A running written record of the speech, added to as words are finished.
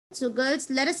So girls,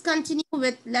 let us continue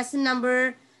with lesson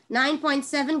number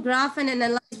 9.7, graph and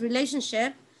analyze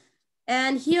relationship.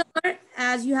 And here,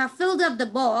 as you have filled up the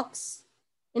box,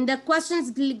 in the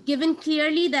questions given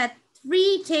clearly that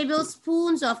 3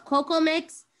 tablespoons of cocoa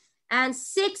mix and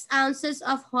 6 ounces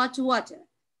of hot water.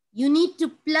 You need to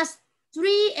plus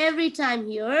 3 every time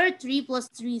here. 3 plus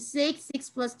 3, 6, 6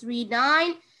 plus 3,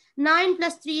 9, 9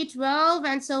 plus 3, 12,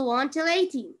 and so on till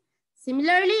 18.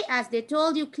 Similarly, as they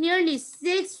told you clearly,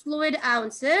 6 fluid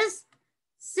ounces,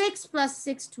 6 plus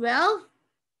 6, 12,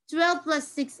 12 plus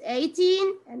 6,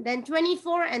 18, and then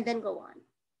 24, and then go on.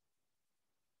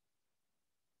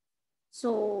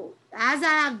 So, as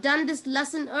I have done this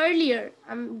lesson earlier,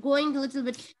 I'm going a little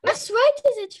bit. Miss, why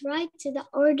does it write to the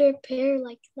order pair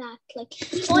like that? Like,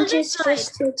 always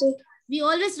write. We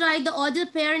always write the order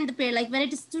pair in the pair. Like when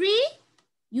it is 3,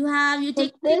 you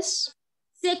take this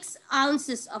 6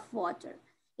 ounces of water.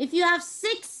 If you have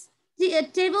 6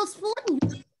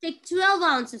 tablespoons, you take 12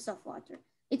 ounces of water.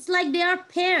 It's like they are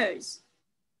pairs.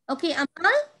 Okay,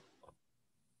 Amal?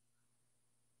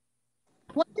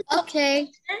 What is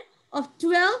okay. Of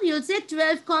 12, you'll say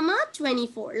 12,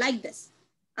 24, like this.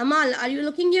 Amal, are you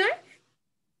looking here?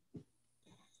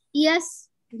 Yes.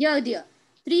 Yeah, dear.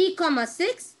 3,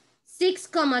 6, 6,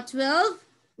 12,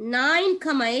 9,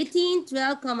 18,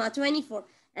 12, 24.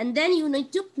 And then you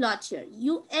need to plot here.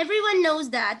 Everyone knows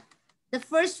that the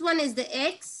first one is the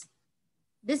X.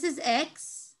 This is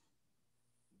X.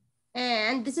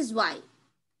 And this is Y.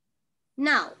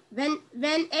 Now, when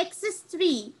X is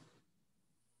 3,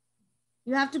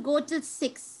 you have to go till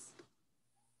 6.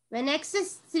 When X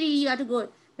is 3, you have to go.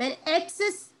 When X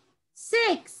is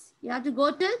 6, you have to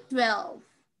go till 12.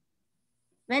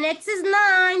 When X is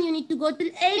 9, you need to go till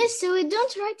 8. Yes, so we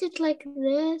don't write it like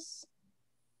this.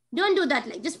 Don't do that.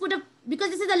 Like, just put a, because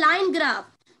this is a line graph.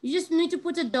 You just need to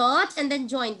put a dot and then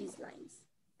join these lines.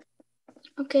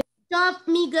 Okay. Stop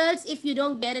me, girls, if you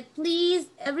don't get it. Please,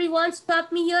 everyone,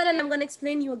 stop me here and I'm going to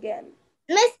explain you again.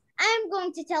 Miss, I'm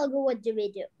going to tell you what do we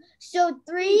do. So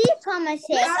 3, 6,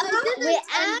 we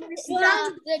add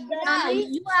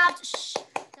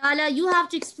Tala, you have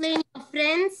to explain your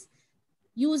friends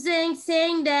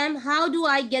saying them, how do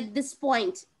I get this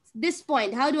point? This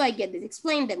point, how do I get this?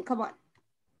 Explain them, come on.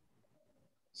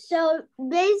 So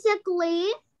basically,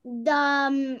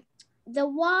 the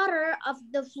water of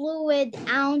the fluid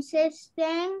ounces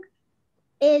thing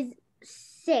is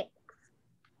 6.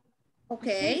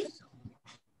 Okay.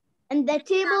 And the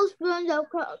tablespoons of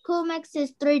Comex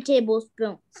is 3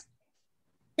 tablespoons.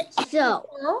 So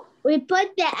we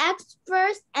put the X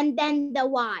first and then the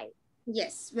Y.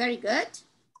 Yes, very good.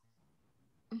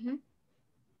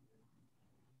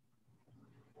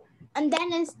 And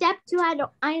then in step 2, I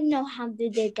don't know how to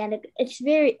do it. It's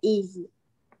very easy.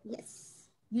 Yes.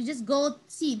 You just go,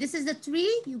 see, this is the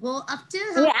 3. You go up to...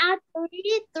 We add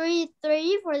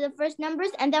 3 for the first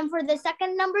numbers. And then for the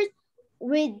second numbers,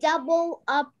 we double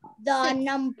up the 6.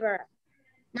 number.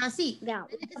 Now see. Yeah,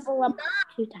 we double up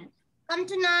 2 times. Come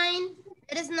to 9.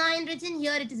 There is 9 written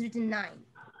here. It is written 9.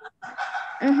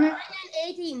 9 and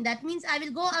 18. That means I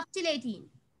will go up till 18.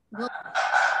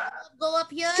 Go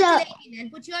up here till 18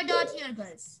 and put your dot here,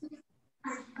 girls.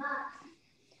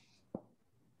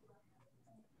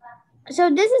 So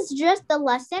this is just the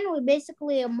lesson. We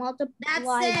basically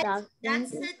multiply.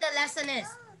 That's it. The lesson is.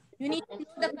 You need to know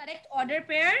the correct order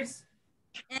pairs.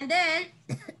 And then...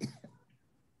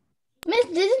 Miss,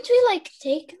 didn't we like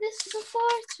take this so far?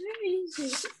 It's very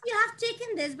easy. You have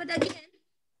taken this, but again,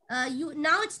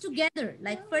 now it's together.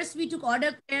 Like first we took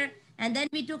order pair, and then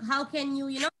we took how can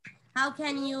you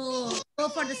go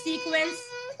for the sequence.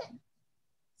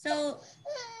 So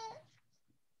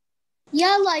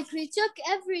yeah, like we took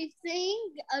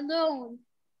everything alone.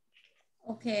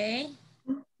 Okay.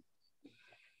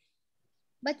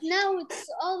 But now it's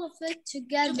all of it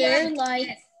together.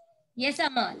 Like yes,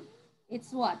 Amal.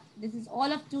 It's what? This is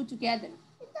all of 2 together.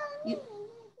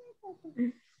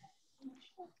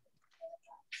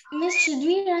 Miss, should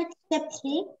we write step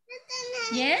 3?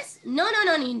 Yes. No.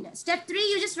 Step 3,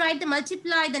 you just write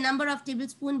multiply the number of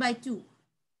tablespoon by 2.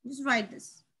 Just write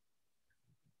this.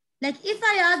 Like if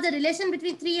I ask the relation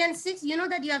between 3 and 6, you know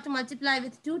that you have to multiply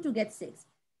with 2 to get 6.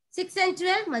 6 and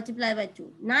 12, multiply by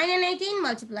 2. 9 and 18,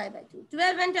 multiply by 2.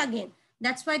 12 and again.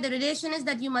 That's why the relation is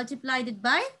that you multiplied it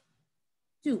by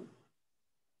 2.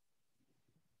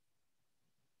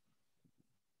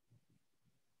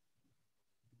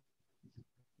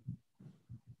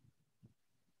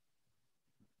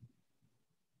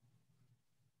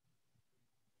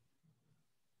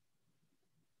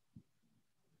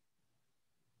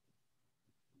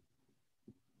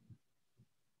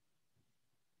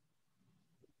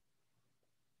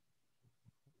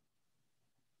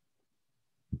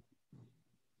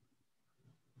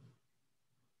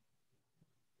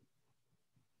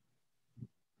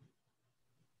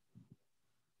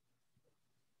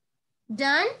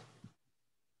 Done?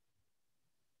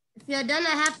 If you're done,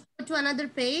 I have to go to another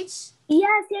page.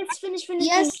 Yes, finish.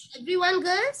 Yes. Everyone,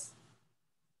 girls?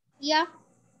 Yeah.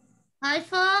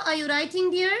 Haifa, are you writing,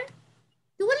 dear?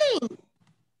 Tulin.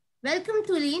 Welcome,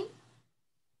 Tulin.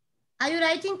 Are you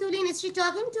writing, Tulin? Is she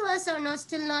talking to us or no?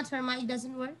 Still not. Her mic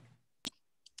doesn't work.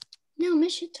 No,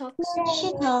 Misha talks.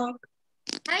 She talk.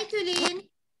 Hi, Tulin.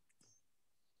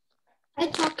 I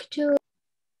talk to.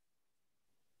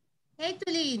 Hey,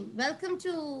 Tulin. Welcome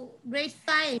to grade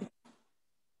 5.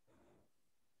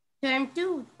 Term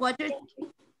 2, quarter 3.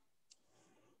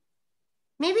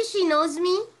 Maybe she knows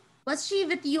me. Was she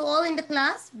with you all in the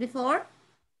class before?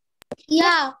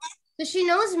 Yeah. So she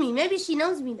knows me. Maybe she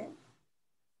knows me then.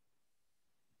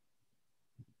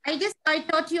 I guess I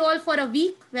taught you all for a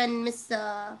week when Miss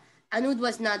Anud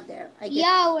was not there. I guess.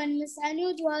 Yeah, when Miss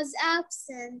Anud was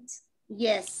absent.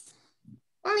 Yes.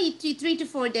 Only 3 to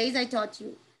 4 days I taught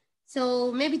you.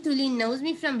 So maybe Tulin knows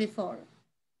me from before.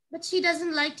 But she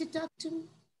doesn't like to talk to me.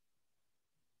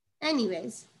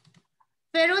 Anyways.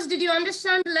 Feroz, did you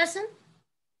understand the lesson?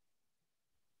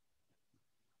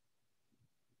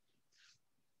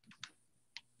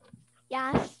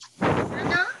 Yes.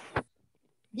 Anna?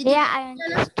 Yeah, I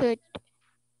understood.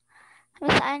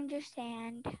 Yes, I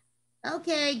understand.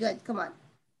 Okay, good. Come on.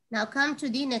 Now come to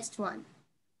the next one.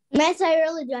 Miss, I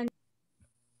really done.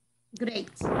 Great.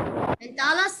 And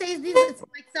Tala says this is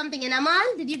like something. And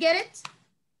Amal, did you get it?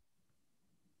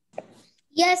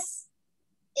 Yes.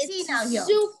 See now here.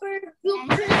 Super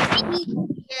duper sweet.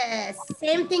 Yes,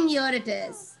 same thing here it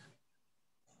is.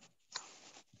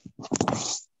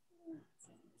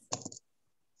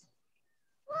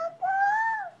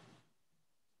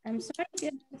 I'm sorry,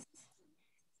 guys.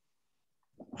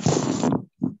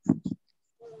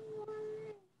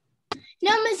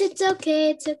 No, Miss, it's okay.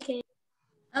 It's okay.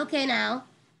 Okay, now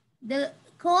the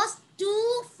cost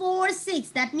 2, 4, 6.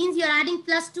 That means you're adding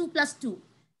plus 2 plus 2.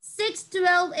 6,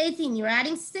 12, 18. You're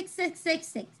adding 6, 6, 6,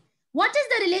 6. What is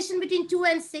the relation between 2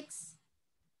 and 6?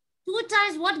 2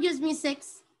 times what gives me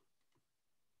 6?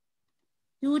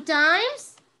 2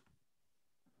 times?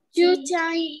 2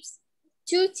 times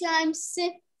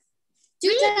 6.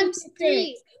 2 times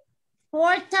 3.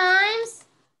 4 times?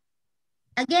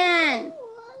 Again.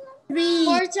 3.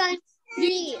 4 times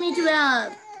 3. Gives me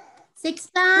 12. 6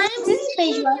 times? This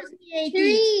page was 18.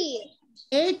 3.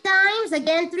 8 times?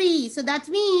 Again 3. So that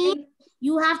means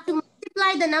you have to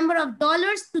multiply the number of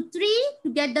dollars to 3 to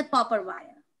get the copper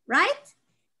wire. Right?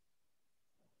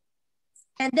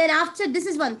 And then after, this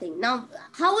is one thing. Now,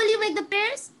 how will you make the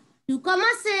pairs? 2,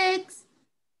 6,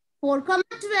 4,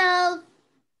 12,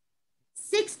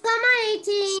 6,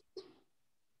 18,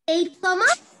 8,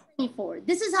 24.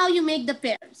 This is how you make the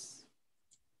pairs.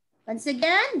 Once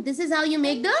again, this is how you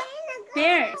make the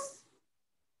pairs.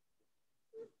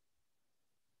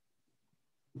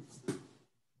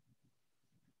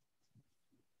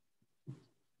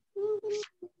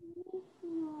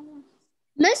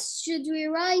 Miss, should we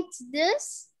write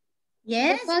this?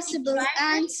 Yes. The possible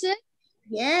answer?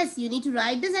 Yes, you need to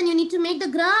write this and you need to make the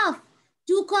graph.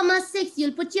 2, 6.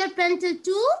 You'll put your pen till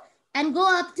 2 and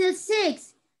go up till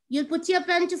 6. You'll put your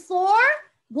pen to 4,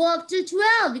 go up till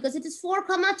 12 because it is 4,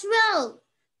 12.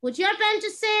 Put your pen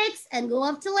to 6 and go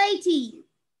up till 18.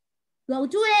 Go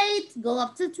to 8, go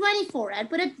up till 24 and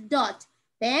put a dot.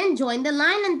 Then join the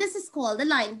line and this is called the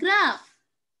line graph.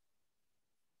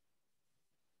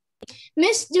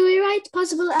 Miss, do we write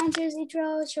possible answers? Each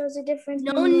row shows a different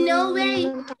No, no way.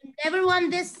 Never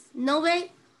want this. No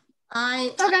way.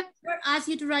 I never ask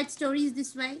you to write stories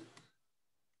this way.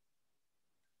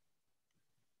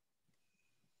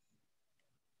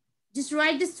 Just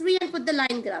write this 3 and put the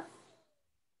line graph.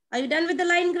 Are you done with the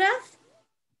line graph?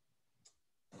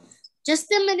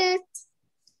 Just a minute.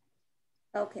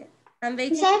 Okay. I'm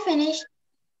waiting. Is I finished?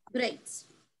 Great.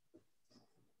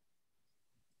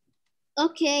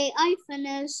 Okay, I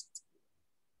finished.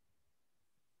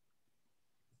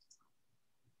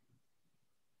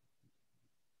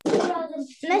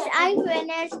 Miss, I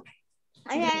finished.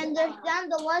 And I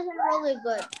understand the lesson really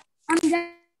good.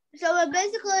 So we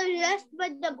basically just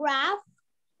put the graph.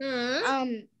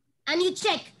 And you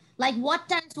check, like what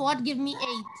times what give me 8?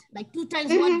 Like 2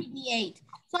 times what give me 8?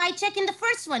 So I check in the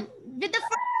first one with the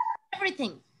first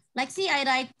everything. Like see, I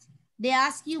write, they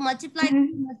ask you multiply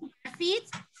feet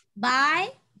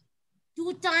by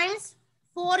 2 times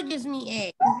 4 gives me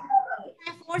 8. 6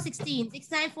 times 4, 16. 6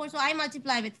 times 4, so I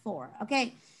multiply with 4,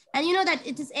 okay? And you know that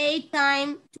it is 8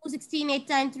 times 2, 16, 8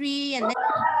 times 3, and then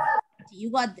you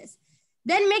got this.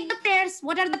 Then make the pairs.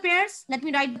 What are the pairs? Let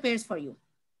me write the pairs for you.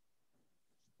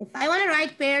 If I want to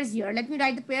write pairs here, let me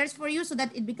write the pairs for you so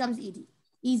that it becomes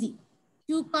easy.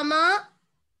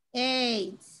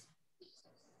 2,8.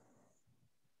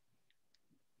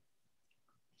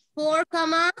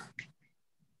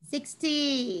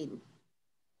 4,16.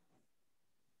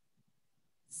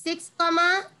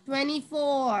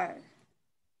 6,24.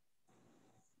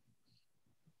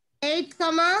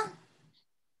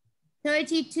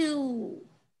 8,32.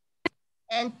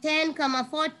 And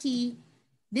 10,40.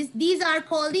 These are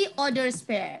called the orders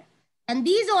pair. And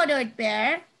these ordered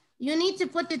pair, you need to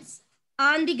put it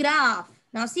on the graph.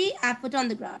 Now see, I put on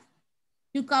the graph.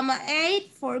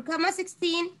 2,8,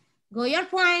 4,16. Go your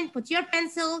point, put your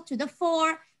pencil to the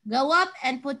 4, go up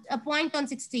and put a point on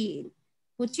 16.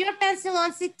 Put your pencil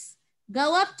on 6,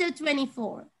 go up to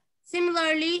 24.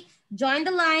 Similarly, join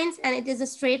the lines and it is a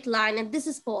straight line, and this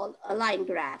is called a line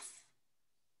graph.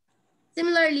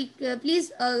 Similarly,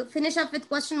 please finish up with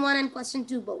question 1 and question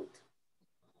 2 both.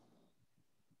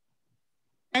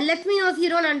 And let me know if you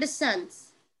don't understand.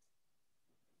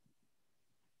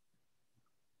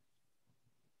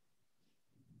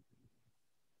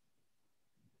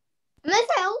 Miss,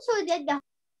 I also did the.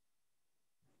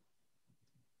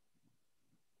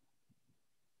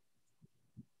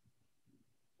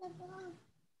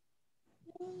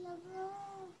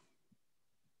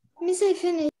 Miss, I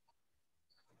finished.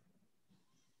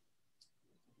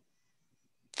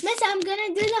 Miss, I'm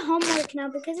gonna do the homework now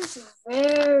because it's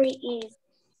very easy.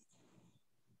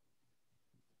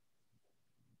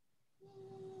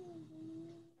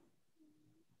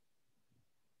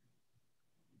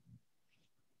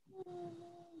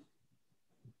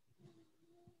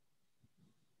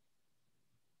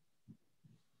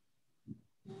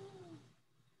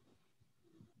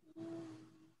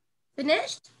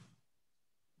 Finished?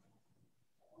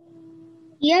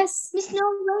 Yes. Miss, no,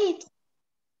 wait.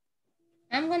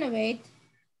 I'm gonna wait.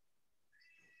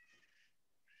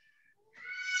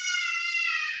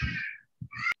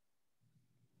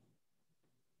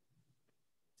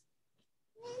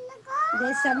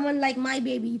 There's someone like my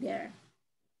baby there.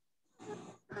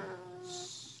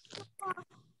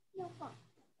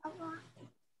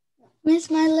 Miss,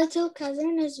 my little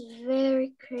cousin is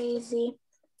very crazy.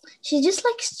 She just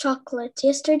likes chocolate.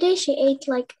 Yesterday, she ate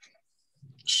like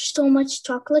so much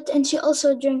chocolate, and she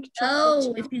also drank chocolate.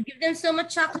 Oh, if you give them so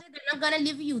much chocolate, they're not gonna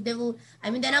leave you. They're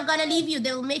not gonna leave you.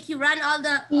 They will make you run all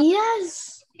the.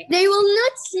 Yes. They will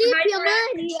not sleep,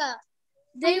 Yamaria.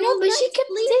 I know, but she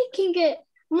kept taking it.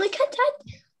 I'm like,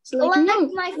 Dad. It's like, no,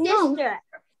 my no. sister.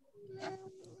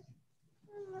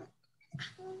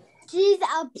 She's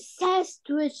obsessed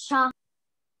with chocolate.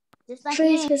 Just like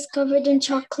Trace me. is covered in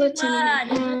chocolate.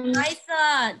 Son, my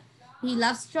son, he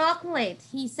loves chocolate.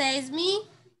 He says me,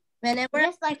 whenever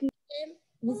Just like me.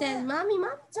 he says, Mommy,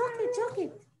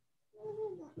 chocolate.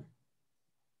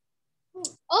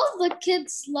 All the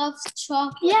kids love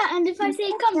chocolate. Yeah, and if I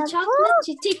say, come, chocolate,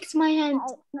 she takes my hand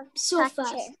so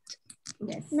fast.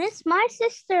 Yes. Miss, my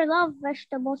sister loves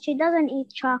vegetables. She doesn't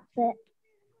eat chocolate.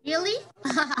 Really?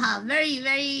 Very,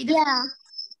 very. Yeah.